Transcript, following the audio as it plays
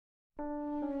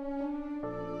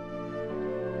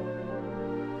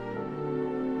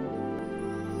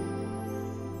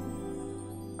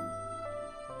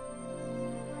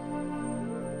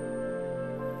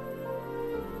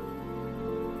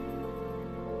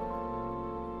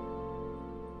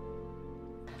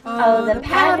Oh, the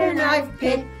pattern I've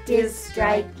picked is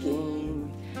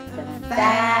striking, the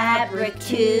fabric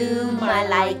to my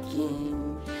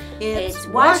liking. It's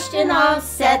washed and all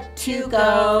set to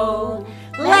go.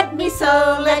 Let me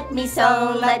sew, let me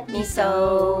sew, let me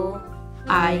sew.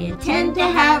 I intend to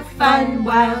have fun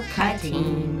while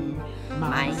cutting.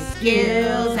 My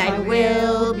skills I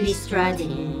will be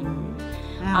strutting.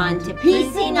 On to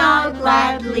piecing I'll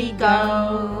gladly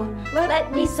go.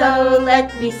 Let me sew,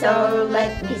 let me sew,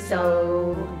 let me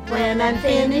sew. When I'm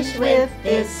finished with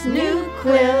this new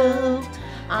quilt,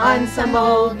 on some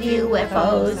old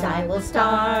UFOs I will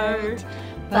start.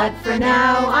 But for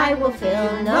now I will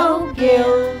feel no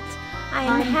guilt.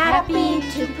 I'm happy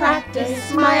to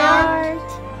practice my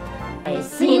art. It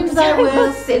seems I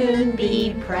will soon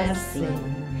be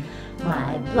pressing.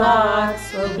 My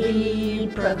blocks will be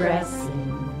progressing.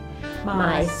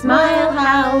 My smile,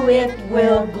 how it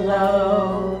will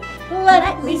glow.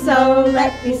 Let me sew,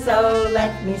 let me sew,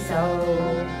 let me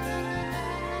sew.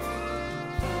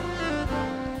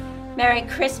 Merry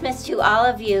Christmas to all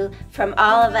of you from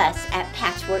all of us at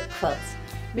Patchwork Quilts.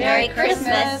 Merry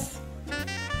Christmas!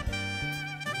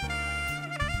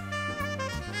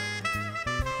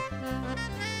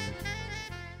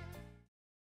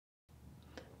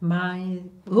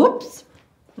 Oops.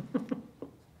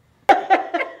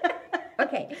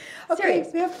 Okay, Okay,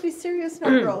 we have to be serious now,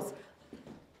 girls.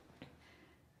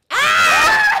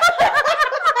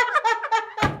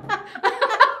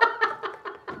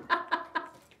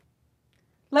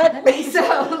 Let me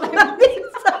sew. Let me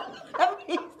sew. Let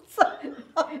me sew.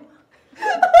 Okay.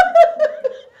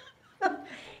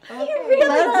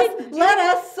 Let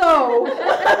us sew.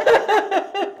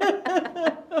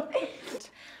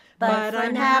 But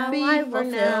I'm happy for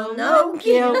now, no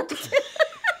guilt.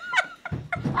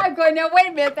 I'm going, no, wait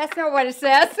a minute, that's not what it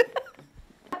says.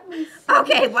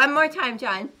 Okay, one more time,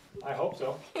 John. I hope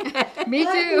so. Me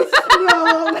too.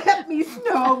 Let me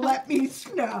snow, let me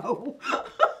snow.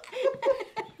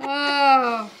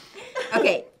 Oh.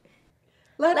 Okay.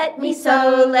 Let me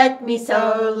sew, let me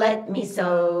sew, let me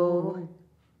sew.